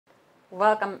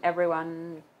Welcome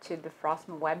everyone to the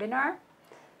Frosmo webinar.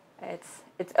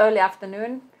 It's early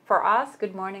afternoon for us.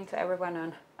 Good morning to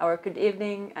everyone or good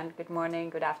evening and good morning,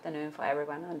 good afternoon for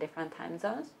everyone on different time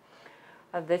zones.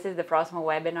 This is the Frosmo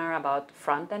webinar about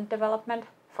front-end development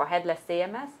for Headless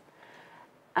CMS.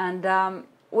 And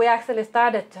we actually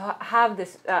started to have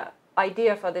this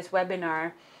idea for this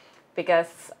webinar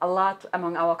because a lot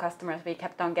among our customers, we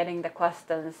kept on getting the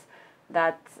questions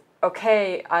that,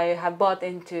 okay, I have bought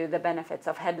into the benefits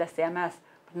of Headless CMS,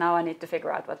 but now I need to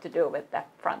figure out what to do with the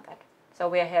front end. So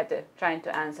we are here to trying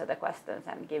to answer the questions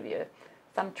and give you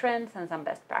some trends and some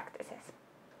best practices.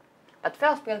 But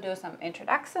first we'll do some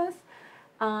introductions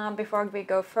before we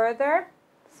go further.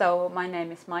 So my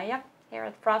name is Maija here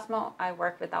at Frosmo. I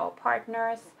work with our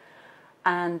partners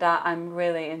and I'm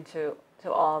really into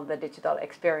all the digital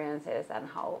experiences and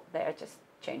how they're just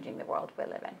changing the world we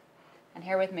live in. And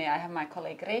here with me I have my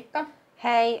colleague Riikka.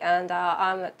 Hey, and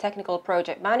I'm a technical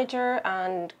project manager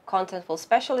and contentful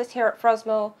specialist here at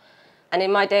Frosmo. And in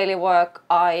my daily work,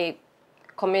 I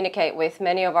communicate with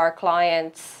many of our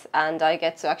clients, and I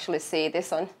get to actually see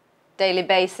this on daily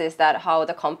basis that how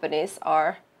the companies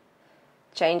are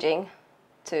changing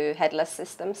to headless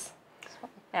systems.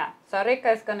 Yeah, so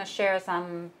Riikka is going to share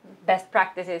some best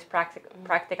practices,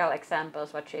 practical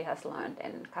examples, what she has learned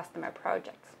in customer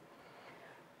projects.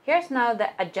 Here's now the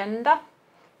agenda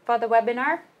for the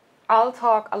webinar. I'll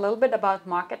talk a little bit about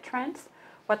market trends,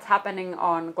 what's happening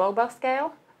on global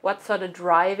scale, what's sort of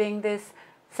driving this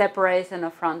separation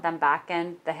of front and back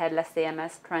end, the headless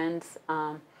CMS trends.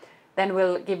 Then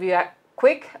we'll give you a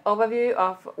quick overview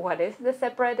of what is the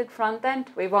separated front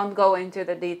end. We won't go into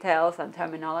the details and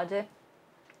terminology,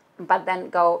 but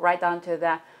then go right on to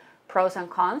the pros and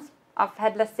cons of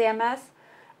headless CMS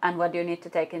and what you need to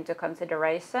take into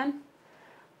consideration.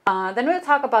 Then we'll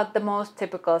talk about the most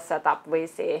typical setup we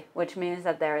see, which means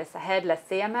that there is a headless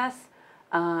CMS,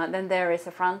 then there is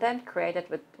a front end created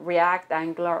with React,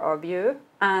 Angular or Vue,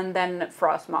 and then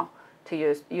Frosmo to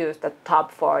use the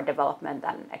top for development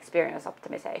and experience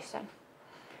optimization.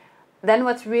 Then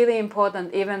what's really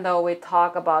important, even though we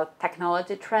talk about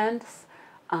technology trends,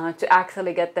 to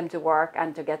actually get them to work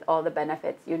and to get all the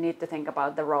benefits, you need to think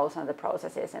about the roles and the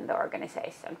processes in the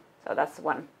organization. So that's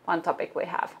one topic we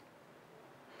have.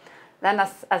 Then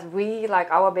as we, like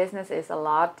our business is a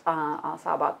lot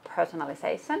also about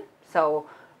personalization. So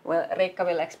Riikka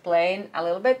will explain a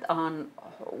little bit on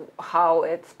how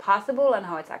it's possible and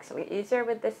how it's actually easier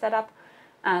with this setup.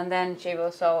 And then she will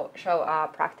show a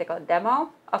practical demo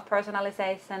of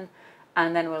personalization,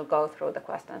 and then we'll go through the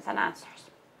questions and answers.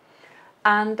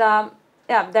 And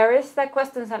yeah, there is the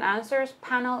questions and answers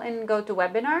panel in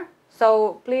GoToWebinar.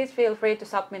 So please feel free to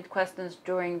submit questions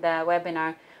during the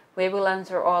webinar. We will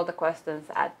answer all the questions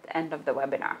at the end of the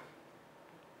webinar.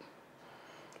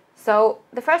 So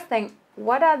the first thing,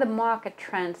 what are the market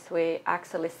trends we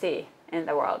actually see in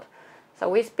the world? So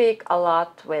we speak a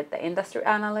lot with the industry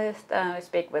analysts, we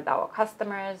speak with our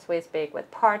customers, we speak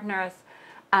with partners,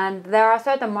 and there are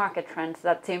certain market trends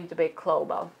that seem to be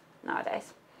global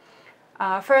nowadays.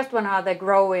 First one are the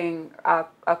growing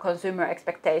consumer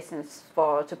expectations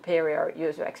for superior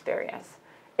user experience.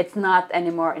 It's not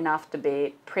anymore enough to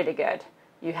be pretty good.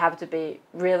 You have to be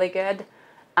really good.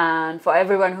 And for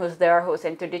everyone who's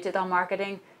into digital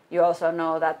marketing, you also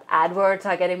know that AdWords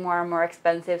are getting more and more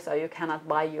expensive, so you cannot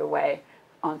buy your way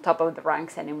on top of the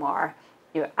ranks anymore.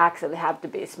 You actually have to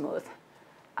be smooth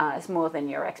in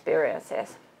your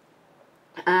experiences.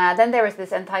 Then there is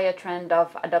this entire trend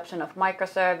of adoption of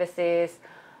microservices,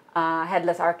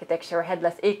 headless architecture,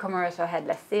 headless e-commerce or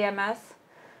headless CMS.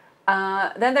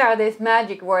 Then there are these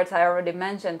magic words I already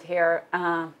mentioned here,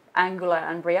 Angular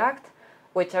and React,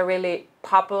 which are really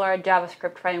popular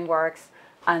JavaScript frameworks,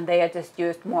 and they are just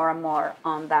used more and more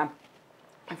on the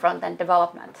front-end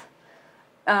development.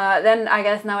 Then I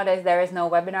guess nowadays there is no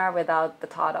webinar without the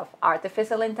thought of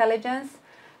artificial intelligence.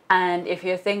 And if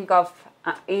you think of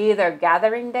either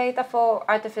gathering data for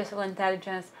artificial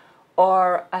intelligence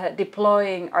or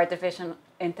deploying artificial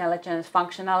intelligence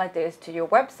functionalities to your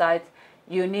website,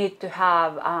 you need to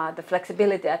have the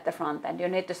flexibility at the front end. You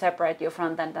need to separate your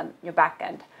front end and your back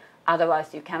end.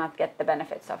 Otherwise, you cannot get the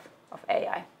benefits of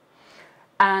AI.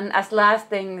 And as last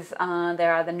things,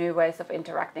 there are the new ways of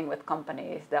interacting with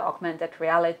companies, the augmented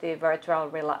reality, virtual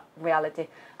reality,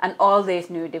 and all these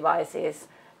new devices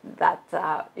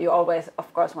that you always,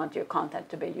 of course, want your content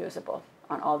to be usable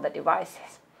on all the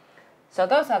devices. So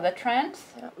those are the trends.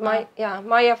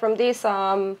 Maija, from this,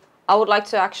 I would like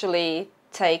to actually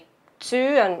take two,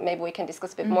 and maybe we can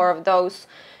discuss a bit more of those,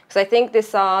 because I think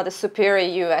this the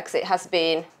superior UX, it has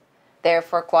been there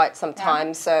for quite some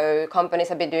time. So companies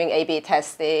have been doing A/B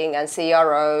testing and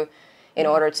CRO in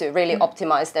order to really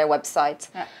optimize their websites.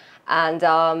 Yeah.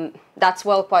 And that's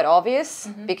quite obvious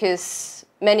because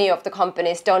many of the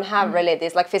companies don't have really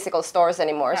these like physical stores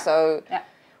anymore. So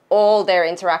all their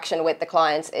interaction with the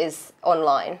clients is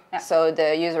online. So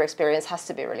the user experience has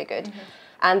to be really good.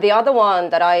 And the other one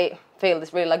that I feel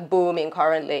is really like booming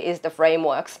currently is the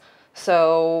frameworks.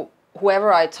 So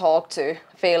whoever I talk to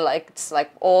feel like it's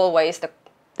like always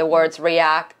the words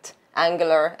React,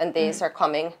 Angular, and these are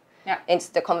coming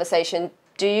into the conversation.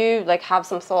 Do you like have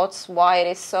some thoughts why it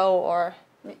is so, or?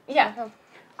 Yeah,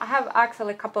 I have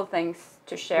actually a couple things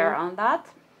to share on that.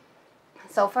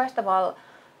 So first of all,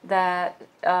 the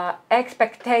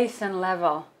expectation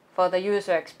level for the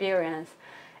user experience,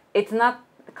 it's not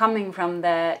coming from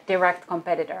the direct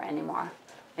competitor anymore.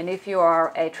 And if you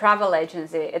are a travel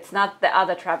agency, it's not the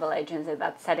other travel agency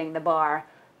that's setting the bar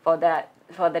for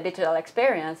the digital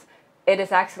experience. It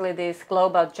is actually these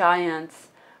global giants.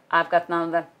 I've got now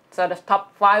the sort of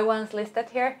top 5 ones listed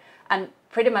here, and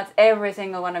pretty much every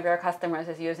single one of your customers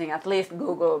is using at least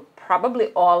Google, probably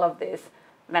all of these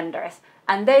vendors,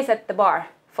 and they set the bar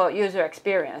for user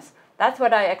experience. That's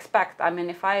what I expect. I mean,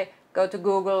 if I go to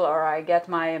Google or I get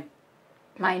my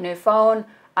new phone,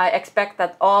 I expect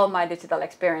that all my digital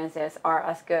experiences are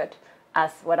as good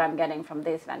as what I'm getting from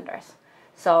these vendors.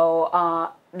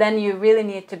 So then you really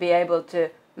need to be able to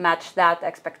match that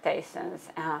expectations,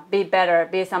 be better,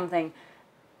 be something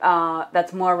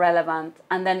that's more relevant.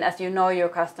 And then as you know your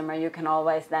customer, you can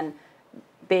always then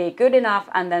be good enough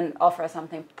and then offer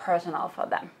something personal for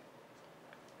them.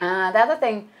 The other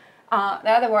thing,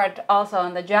 the other word also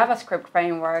on the JavaScript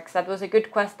frameworks, that was a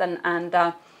good question. And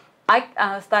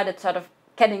I started sort of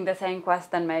getting the same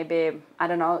question maybe, I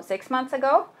don't know, 6 months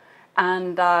ago.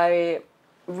 And I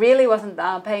really wasn't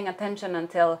paying attention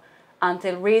until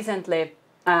recently.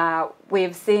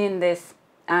 We've seen this,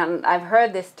 and I've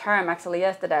heard this term actually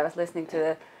yesterday. I was listening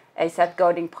to a Seth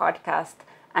Godin podcast,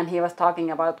 and he was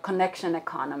talking about connection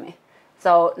economy.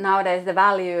 So nowadays the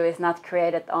value is not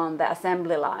created on the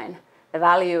assembly line. The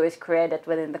value is created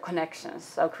within the connections.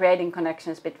 So creating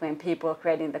connections between people,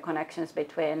 creating the connections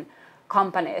between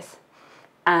companies.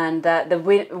 And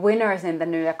the winners in the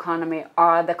new economy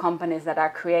are the companies that are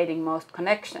creating most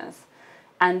connections.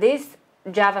 And these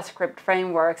JavaScript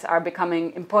frameworks are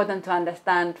becoming important to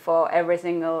understand for every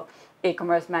single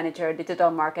e-commerce manager, digital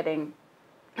marketing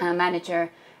manager,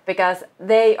 because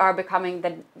they are becoming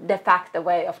the de facto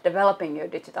way of developing your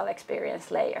digital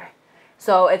experience layer.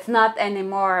 So it's not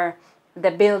anymore the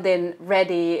built-in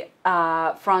ready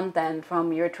front end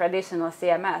from your traditional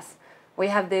CMS. We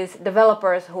have these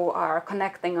developers who are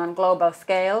connecting on global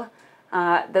scale.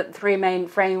 The 3 main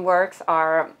frameworks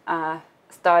are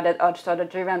started or sort of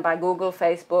driven by Google,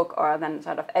 Facebook, or then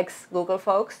sort of ex-Google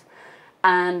folks.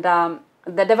 And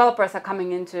the developers are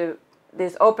coming into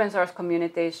these open source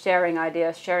communities, sharing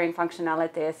ideas, sharing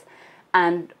functionalities.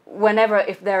 And whenever,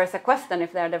 if there is a question,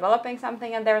 if they're developing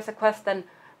something and there is a question,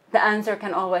 the answer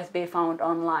can always be found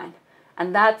online.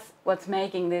 And that's what's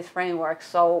making these frameworks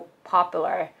so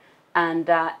popular. And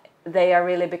they are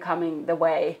really becoming the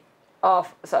way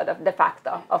of sort of de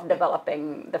facto of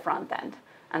developing the front end.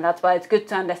 And that's why it's good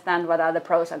to understand what are the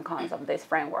pros and cons of these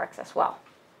frameworks as well.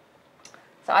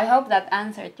 So I hope that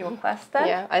answered your question.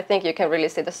 Yeah, I think you can really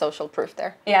see the social proof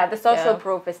there. Yeah, the social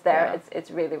proof is there. Yeah.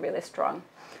 It's really, really strong.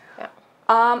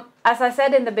 Yeah. As I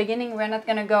said in the beginning, we're not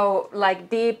going to go like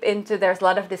deep into, there's a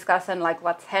lot of discussion like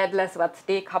what's headless, what's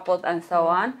decoupled and so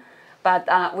on. But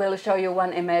we'll show you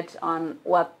one image on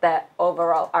what the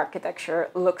overall architecture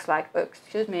looks like.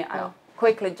 Excuse me, I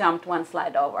quickly jumped one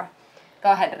slide over.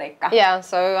 Go ahead, Riikka. Yeah,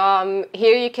 so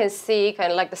here you can see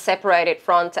kind of like the separated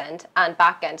front end and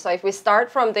back end. So if we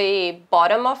start from the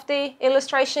bottom of the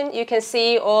illustration, you can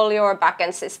see all your back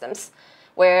end systems,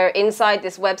 where inside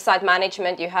this website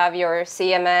management, you have your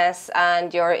CMS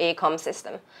and your e-com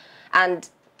system. And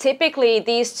typically,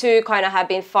 these two kind of have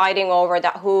been fighting over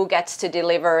that who gets to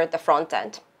deliver the front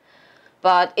end.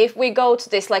 But if we go to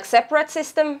this like separate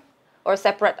system or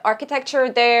separate architecture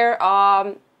there,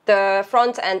 the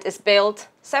front end is built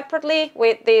separately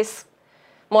with these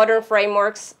modern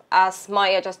frameworks as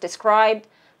Maya just described,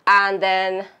 and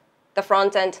then the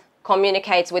front end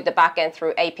communicates with the back end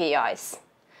through APIs.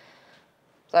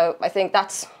 So I think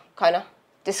that's kind of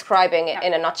describing it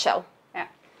in a nutshell. Yeah.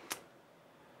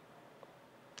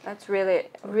 That's really,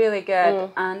 really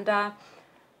good. And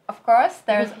of course,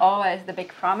 there's always the big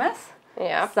promise.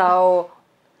 Yeah. So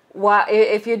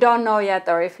if you don't know yet,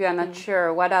 or if you're not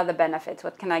sure, what are the benefits?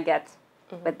 What can I get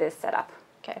with this setup?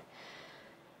 Okay.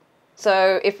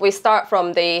 So if we start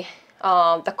from the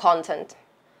content,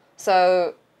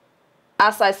 So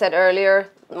as I said earlier,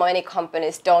 many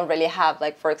companies don't really have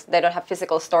they don't have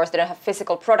physical stores, they don't have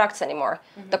physical products anymore.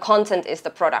 The content is the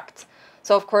product.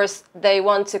 So of course they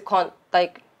want to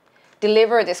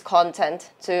deliver this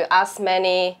content to as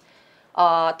many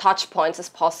touch points as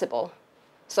possible.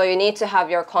 So you need to have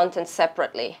your content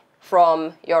separately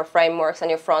from your frameworks and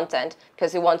your front end,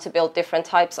 because you want to build different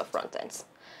types of front ends.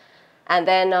 And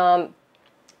then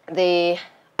the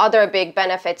other big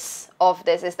benefits of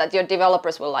this is that your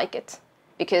developers will like it,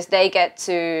 because they get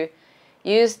to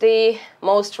use the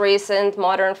most recent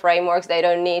modern frameworks. They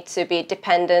don't need to be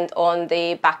dependent on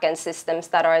the backend systems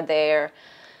that are there.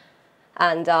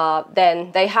 And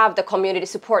then they have the community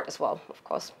support as well, of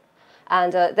course.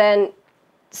 And then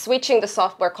switching the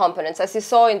software components, as you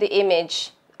saw in the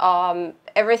image,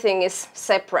 everything is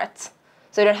separate.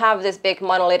 So you don't have this big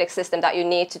monolithic system that you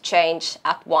need to change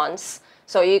at once.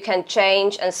 So you can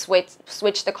change and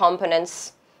switch the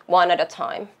components one at a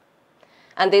time.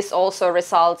 And this also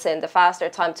results in the faster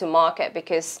time to market,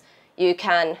 because you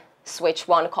can switch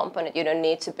one component. You don't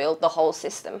need to build the whole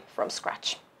system from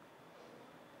scratch.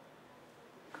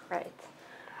 Great.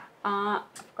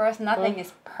 Of course, nothing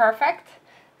is perfect.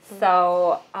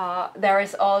 So there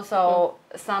is also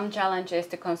some challenges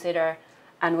to consider,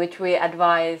 and which we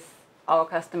advise our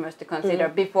customers to consider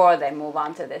before they move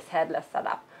on to this headless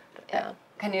setup. Yeah.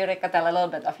 Can you, Rikka, tell a little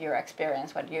bit of your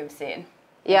experience, what you've seen?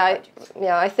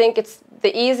 I think it's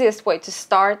the easiest way to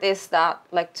start is that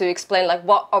to explain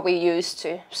what are we used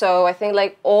to. So I think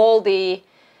all the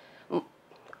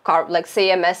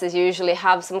CMSs usually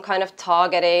have some kind of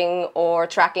targeting or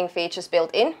tracking features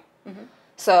built in.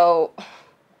 So,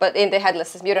 but in the headless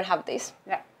system you don't have these.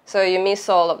 Yeah. So you miss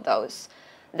all of those.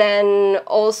 Then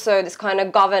also this kind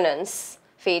of governance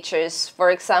features, for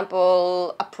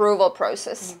example, approval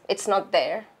process. It's not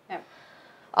there.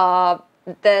 Yeah.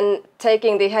 Then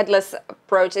taking the headless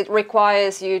approach, it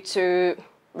requires you to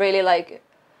really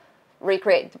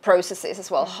recreate the processes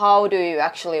as well. How do you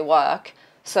actually work?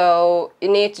 So you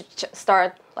need to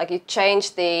start, you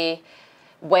change the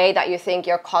way that you think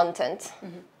your content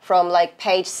from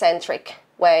page-centric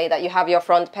way, that you have your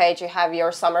front page, you have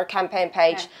your summer campaign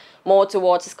page, more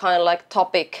towards this kind of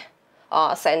topic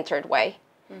centered way.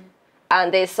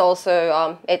 And this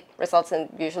also, it results in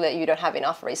usually you don't have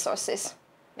enough resources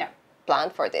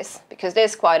planned for this, because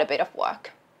there's quite a bit of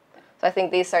work. So I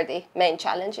think these are the main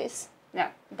challenges. Yeah,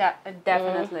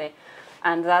 definitely.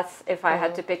 And that's, if I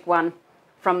had to pick one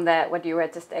from what you were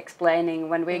just explaining,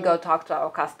 when we go talk to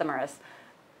our customers,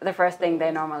 the first thing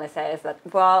they normally say is that,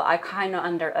 well, I kind of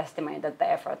underestimated the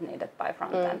effort needed by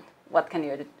front end. What can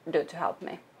you do to help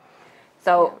me?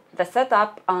 So the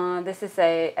setup, this is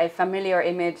a familiar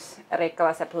image. Rikka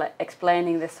was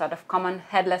explaining this sort of common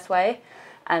headless way.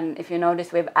 And if you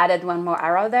notice, we've added one more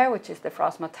arrow there, which is the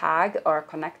Frosmo tag or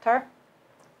connector.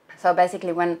 So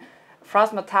basically when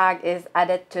Frosmo tag is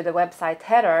added to the website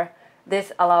header,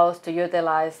 this allows to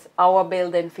utilize our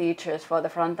built-in features for the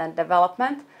front-end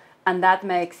development, and that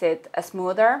makes it a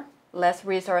smoother, less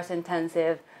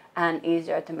resource-intensive, and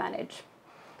easier to manage.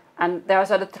 And there are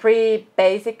sort of three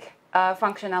basic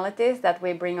functionalities that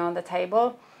we bring on the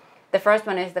table. The first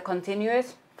one is the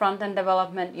continuous front-end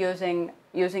development using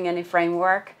any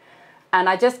framework. And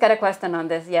I just got a question on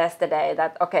this yesterday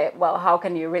that, okay, well, how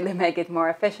can you really make it more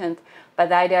efficient? But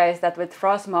the idea is that with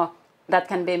Frosmo, that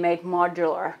can be made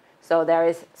modular. So there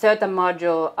is certain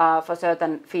module for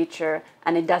certain feature,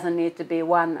 and it doesn't need to be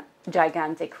one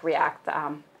gigantic React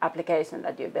application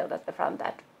that you build at the front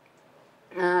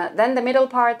end. Then the middle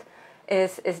part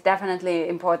is definitely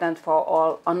important for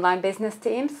all online business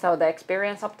teams. So the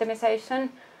experience optimization,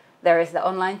 there is the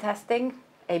online testing.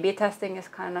 A/B testing is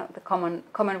kind of the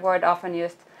common word often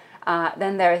used.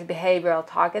 Then there is behavioral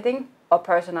targeting or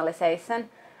personalization,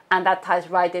 and that ties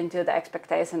right into the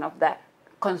expectation of the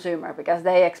consumer, because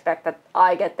they expect that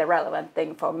I get the relevant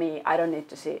thing for me. I don't need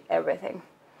to see everything.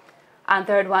 And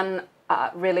third one,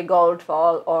 really gold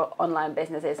for all online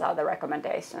businesses, are the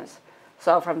recommendations.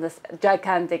 So from this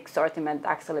gigantic sortiment,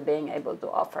 actually being able to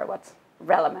offer what's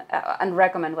relevant and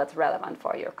recommend what's relevant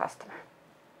for your customer.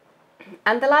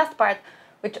 And the last part,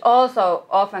 which also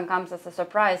often comes as a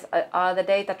surprise, are the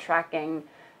data tracking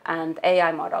and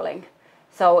AI modeling.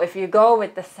 So if you go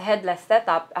with this headless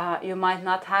setup, you might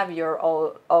not have your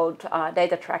old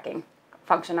data tracking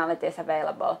functionalities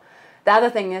available. The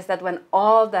other thing is that when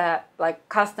all the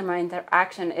customer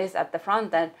interaction is at the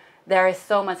front end, there is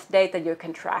so much data you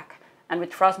can track. And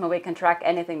with Frosmo, we can track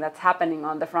anything that's happening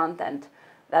on the front end.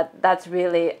 That's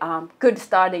really a good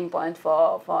starting point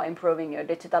for improving your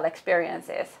digital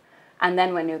experiences. And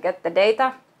then when you get the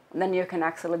data, then you can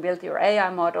actually build your AI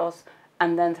models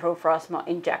and then through Frosmo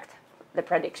inject the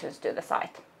predictions to the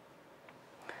site.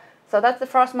 So that's the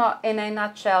Frosmo in a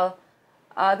nutshell.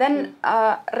 Then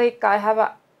Riikka, I have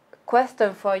a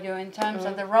question for you in terms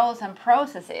of the roles and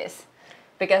processes,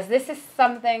 because this is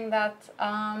something that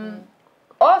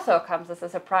also comes as a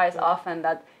surprise often,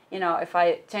 that if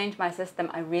I change my system,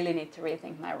 I really need to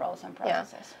rethink my roles and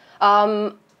processes.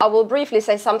 I will briefly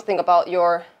say something about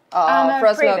your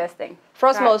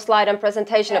Frosmo slide and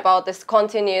presentation about this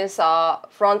continuous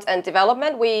front-end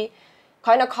development. We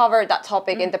kind of covered that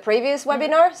topic in the previous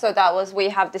webinar. So that was, we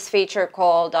have this feature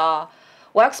called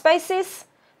workspaces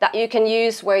that you can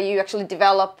use where you actually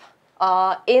develop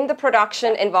in the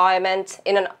production environment,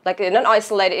 in an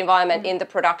isolated environment in the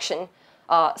production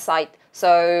site.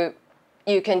 So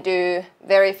you can do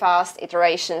very fast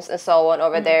iterations and so on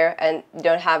over there, and you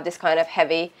don't have this kind of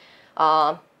heavy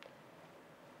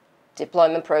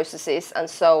deployment processes and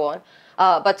so on.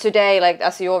 But today,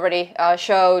 as you already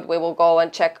showed, we will go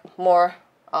and check more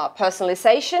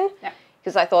personalization,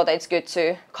 because I thought that it's good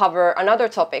to cover another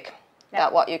topic,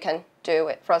 that what you can do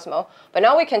with Frosmo. But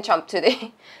now we can jump to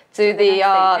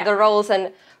the roles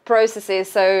and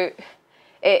processes. So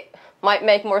it might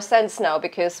make more sense now,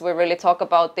 because we really talk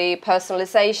about the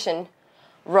personalization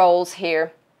roles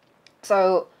here.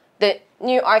 So the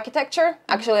new architecture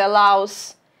actually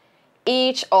allows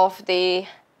each of the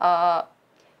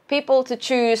people to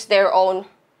choose their own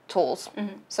tools.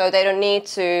 So they don't need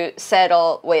to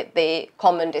settle with the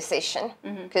common decision,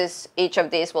 because each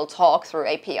of these will talk through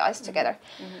APIs together.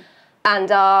 And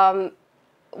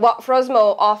what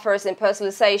Frosmo offers in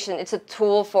personalization, it's a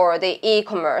tool for the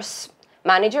e-commerce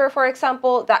manager, for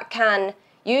example, that can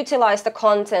utilize the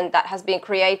content that has been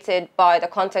created by the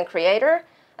content creator,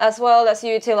 as well as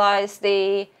utilize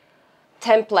the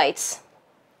templates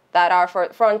that are for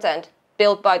front end,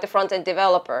 built by the front end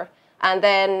developer, and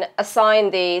then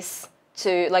assign these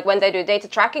to, when they do data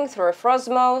tracking through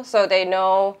Frosmo, so they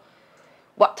know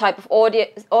what type of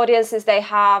audiences they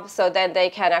have, so then they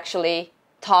can actually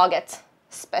target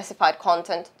specified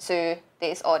content to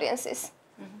these audiences.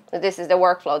 So this is the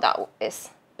workflow that is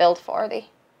built for the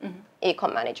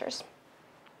e-com managers.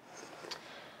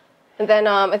 And then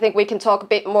I think we can talk a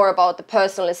bit more about the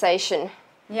personalization.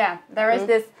 Yeah, there is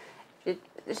this, you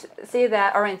see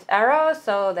the orange arrow,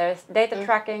 so there's data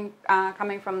tracking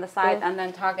coming from the site, and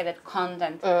then targeted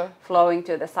content flowing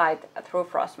to the site through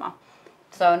Frosmo.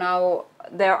 So now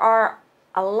there are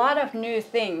a lot of new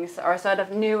things, or sort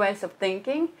of new ways of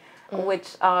thinking,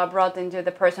 which are brought into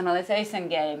the personalization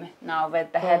game now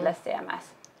with the Headless CMS.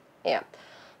 Yeah.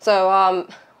 So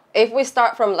if we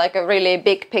start from a really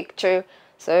big picture,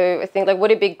 so I think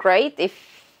would it be great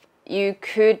if you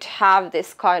could have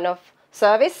this kind of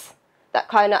service that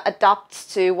kind of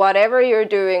adapts to whatever you're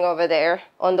doing over there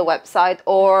on the website,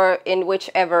 or in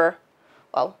whichever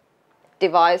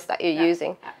device that you're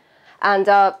using. And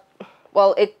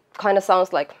it kind of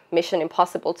sounds like mission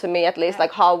impossible to me, at least.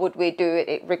 How would we do it?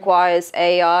 It requires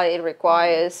AI, it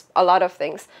requires a lot of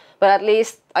things. But at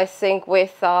least I think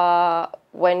with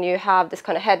when you have this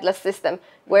kind of headless system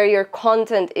where your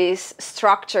content is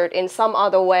structured in some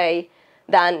other way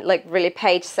than really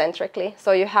page centrically.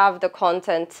 So you have the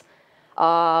content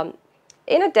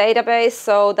in a database,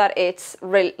 so that it's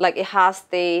it has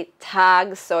the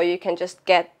tags, so you can just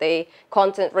get the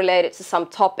content related to some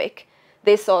topic.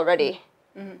 This already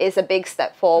is a big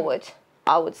step forward,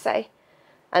 I would say.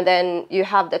 And then you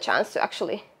have the chance to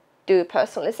actually do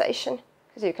personalization,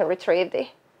 because you can retrieve the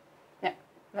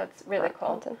that's really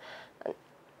cool. Content.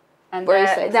 And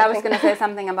I was going to say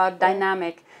something about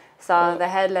dynamic. So the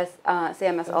Headless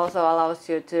CMS also allows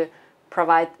you to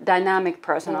provide dynamic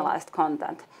personalized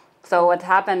content. So what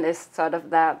happened is sort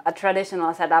of a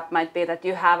traditional setup might be that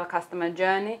you have a customer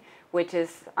journey which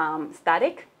is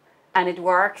static, and it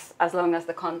works as long as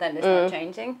the content is not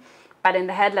changing. But in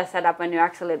the Headless setup, when you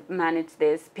actually manage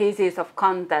these pieces of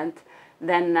content,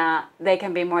 then they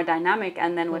can be more dynamic,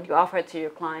 and then what you offer to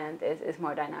your client is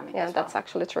more dynamic. Yeah, as that's well.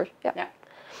 actually true. Yeah.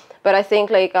 But I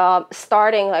think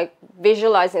starting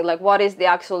visualizing what is the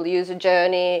actual user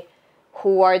journey,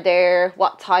 who are there,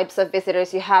 what types of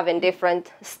visitors you have in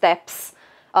different steps.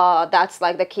 That's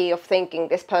the key of thinking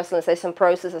this personalization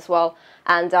process as well.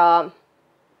 And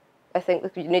I think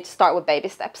you need to start with baby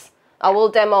steps. I will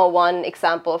demo one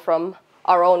example from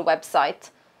our own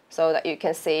website so that you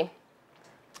can see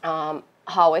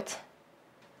how it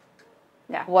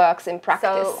works in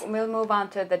practice. So we'll move on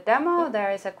to the demo.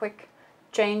 There is a quick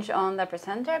change on the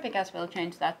presenter, because we'll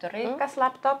change that to Riikka's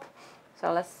laptop.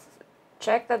 So let's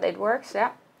check that it works.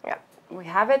 Yeah, we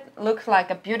have it. Looks like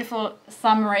a beautiful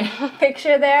summary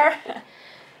picture there.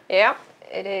 Yeah,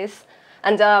 it is.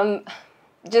 And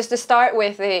just to start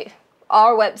with,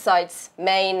 our website's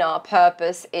main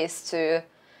purpose is to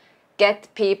get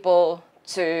people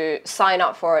to sign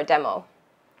up for a demo.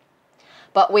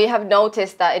 But we have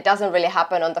noticed that it doesn't really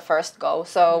happen on the first go.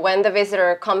 So when the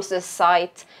visitor comes to the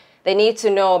site, they need to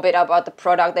know a bit about the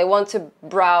product. They want to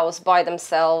browse by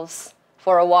themselves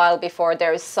for a while before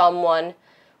there is someone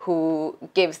who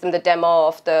gives them the demo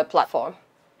of the platform.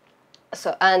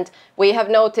 So, and we have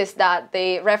noticed that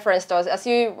the reference stores, as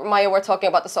you, Maya, were talking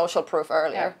about the social proof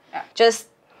earlier, just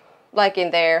like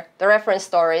in there, the reference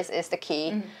stories is the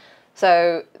key.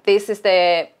 So this is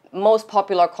the most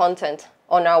popular content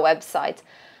on our website.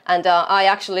 And I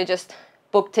actually just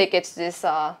booked tickets to this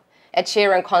Ed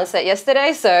Sheeran concert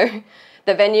yesterday. So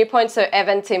the venue point, so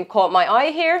event team caught my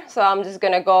eye here. So I'm just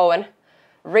going to go and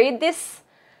read this.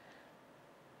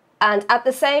 And at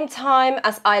the same time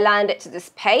as I landed to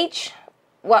this page,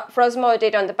 what Frosmo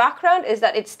did on the background is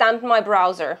that it stamped my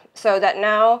browser so that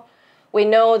now we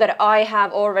know that I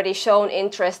have already shown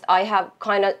interest. I have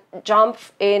kind of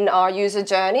jumped in our user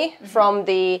journey from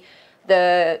the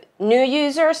new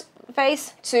users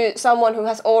phase to someone who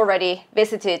has already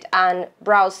visited and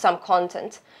browsed some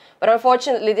content. But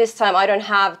unfortunately this time I don't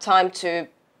have time to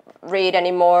read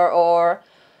anymore or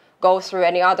go through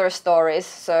any other stories,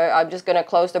 so I'm just going to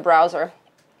close the browser.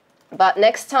 But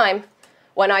next time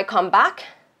when I come back,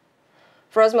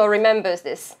 Frosmo remembers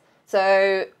this.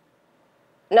 So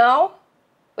now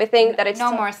we think that it's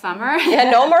no more summer.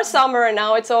 Yeah, no more summer, and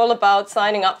now it's all about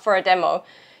signing up for a demo.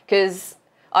 Because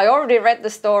I already read the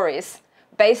stories.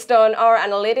 Based on our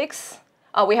analytics,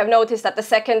 we have noticed that the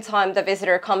second time the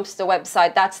visitor comes to the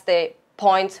website, that's the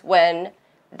point when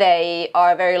they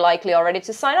are very likely already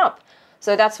to sign up.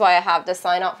 So that's why I have the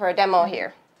sign up for a demo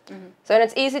here. So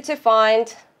it's easy to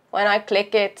find. When I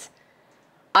click it,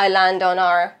 I land on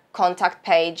our contact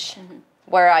page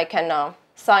where I can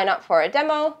sign up for a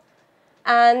demo.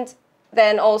 And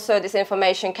then also this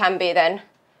information can be then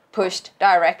pushed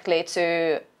directly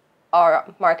to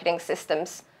our marketing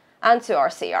systems and to our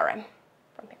CRM.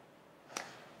 From here.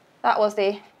 That was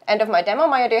the end of my demo.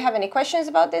 Maya, do you have any questions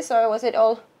about this, or was it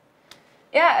all?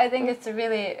 Yeah, I think it's a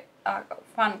really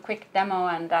fun, quick demo,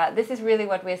 and this is really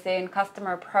what we see in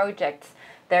customer projects.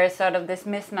 There is sort of this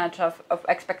mismatch of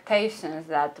expectations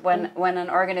that when an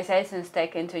organization is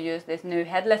taking to use this new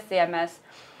headless CMS,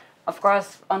 of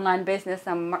course, online business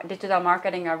and digital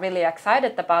marketing are really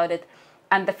excited about it.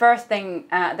 And the first thing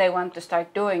they want to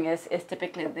start doing is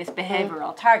typically this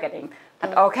behavioral targeting.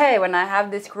 And okay, when I have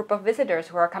this group of visitors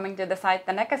who are coming to the site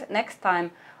the next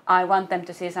time, I want them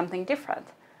to see something different.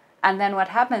 And then what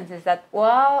happens is that,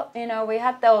 well, you know, we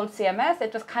had the old CMS,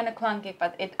 it was kind of clunky,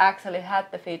 but it actually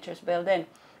had the features built in.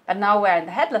 But now we're in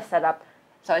the headless setup,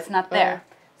 so it's not there.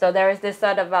 So there is this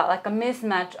sort of like a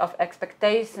mismatch of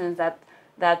expectations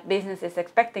that business is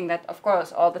expecting, that of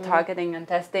course all the targeting and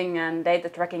testing and data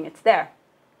tracking, it's there,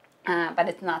 but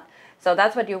it's not. So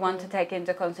that's what you want to take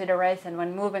into consideration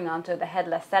when moving on to the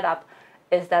headless setup,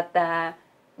 is that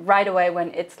right away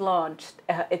when it's launched,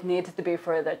 it needs to be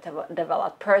further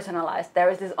developed, personalized. There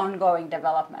is this ongoing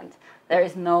development. There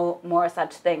is no more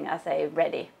such thing as a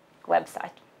ready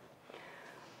website.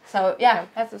 So yeah,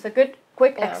 that was a good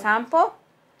quick example.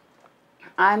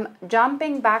 I'm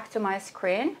jumping back to my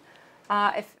screen.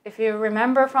 If you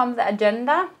remember from the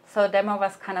agenda, so demo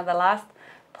was kind of the last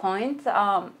point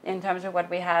in terms of what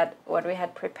we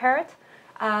had prepared.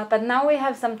 But now we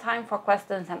have some time for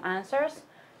questions and answers.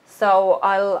 So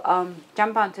I'll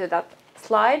jump onto that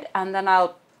slide, and then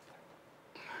I'll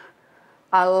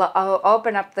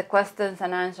open up the questions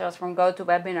and answers from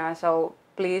GoToWebinar. So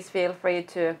please feel free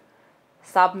to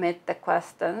submit the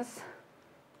questions.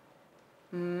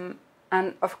 And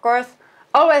of course,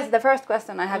 always the first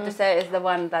question I have to say is the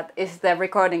one that, is the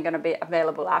recording going to be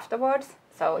available afterwards?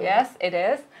 So yes, it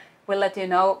is. We'll let you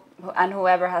know, and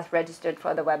whoever has registered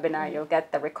for the webinar, you'll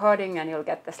get the recording and you'll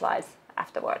get the slides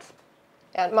afterwards.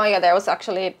 And Maya, there was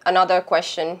actually another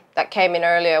question that came in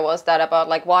earlier, was that about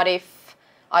like, what if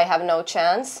I have no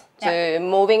chance to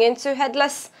moving into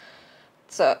headless?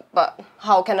 So, but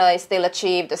how can I still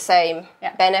achieve the same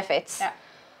benefits?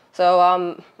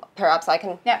 So perhaps I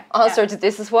can answer to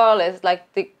this as well. Is like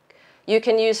you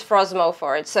can use Frosmo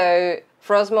for it. So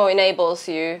Frosmo enables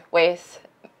you with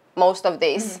most of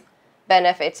these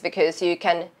benefits, because you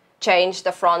can change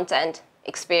the front end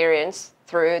experience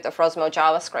through the Frosmo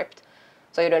JavaScript.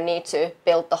 So you don't need to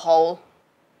build the whole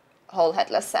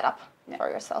headless setup for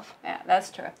yourself. Yeah, that's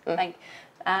true. Thank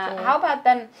you. How about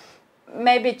then,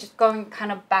 maybe just going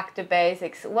kind of back to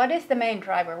basics, what is the main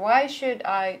driver? Why should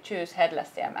I choose headless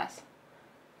CMS?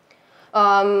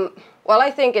 Well,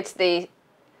 I think it's the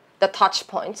touch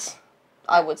points.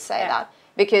 I would say that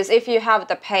Because if you have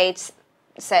the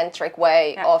page-centric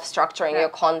way of structuring your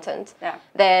content,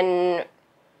 then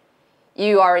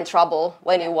you are in trouble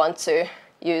when you want to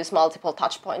use multiple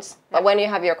touch points. But when you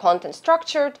have your content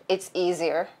structured, it's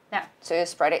easier to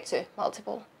spread it to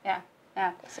multiple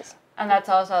places. And that's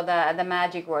also the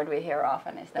magic word we hear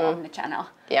often is the omnichannel.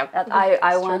 Yeah. That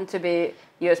I want to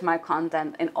use my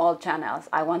content in all channels.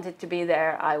 I want it to be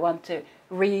there. I want to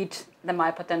reach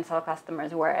my potential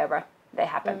customers wherever they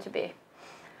happen to be.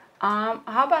 How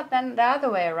about then the other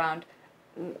way around?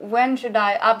 When should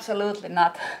I absolutely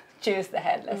not choose the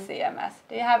headless CMS?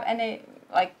 Do you have any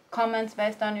comments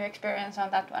based on your experience on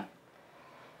that one?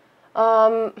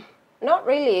 Not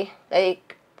really.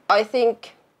 I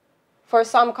think for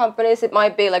some companies it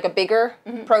might be a bigger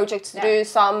project to do,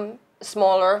 some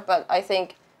smaller, but I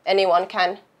think anyone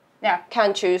can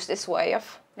choose this way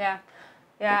of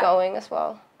going as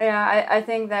well. Yeah, I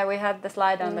think that we had the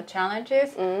slide on the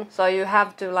challenges, so you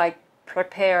have to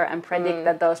prepare and predict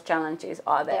that those challenges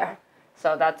are there. Yeah.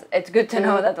 So it's good to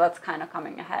know that what's kind of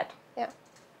coming ahead. Yeah.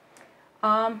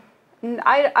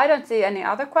 I don't see any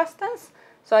other questions.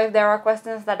 So if there are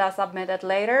questions that are submitted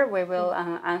later, we will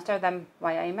answer them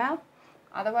via email.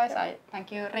 Otherwise, I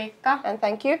thank you, Riikka. And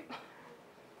thank you.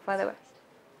 For the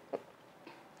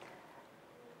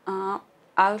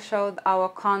I'll show our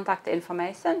contact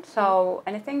information. So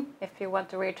anything, if you want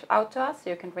to reach out to us,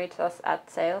 you can reach us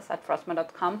at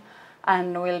sales@frosmo.com,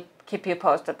 and we'll keep you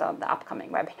posted on the upcoming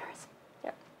webinars.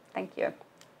 Yeah. Thank you.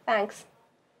 Thanks.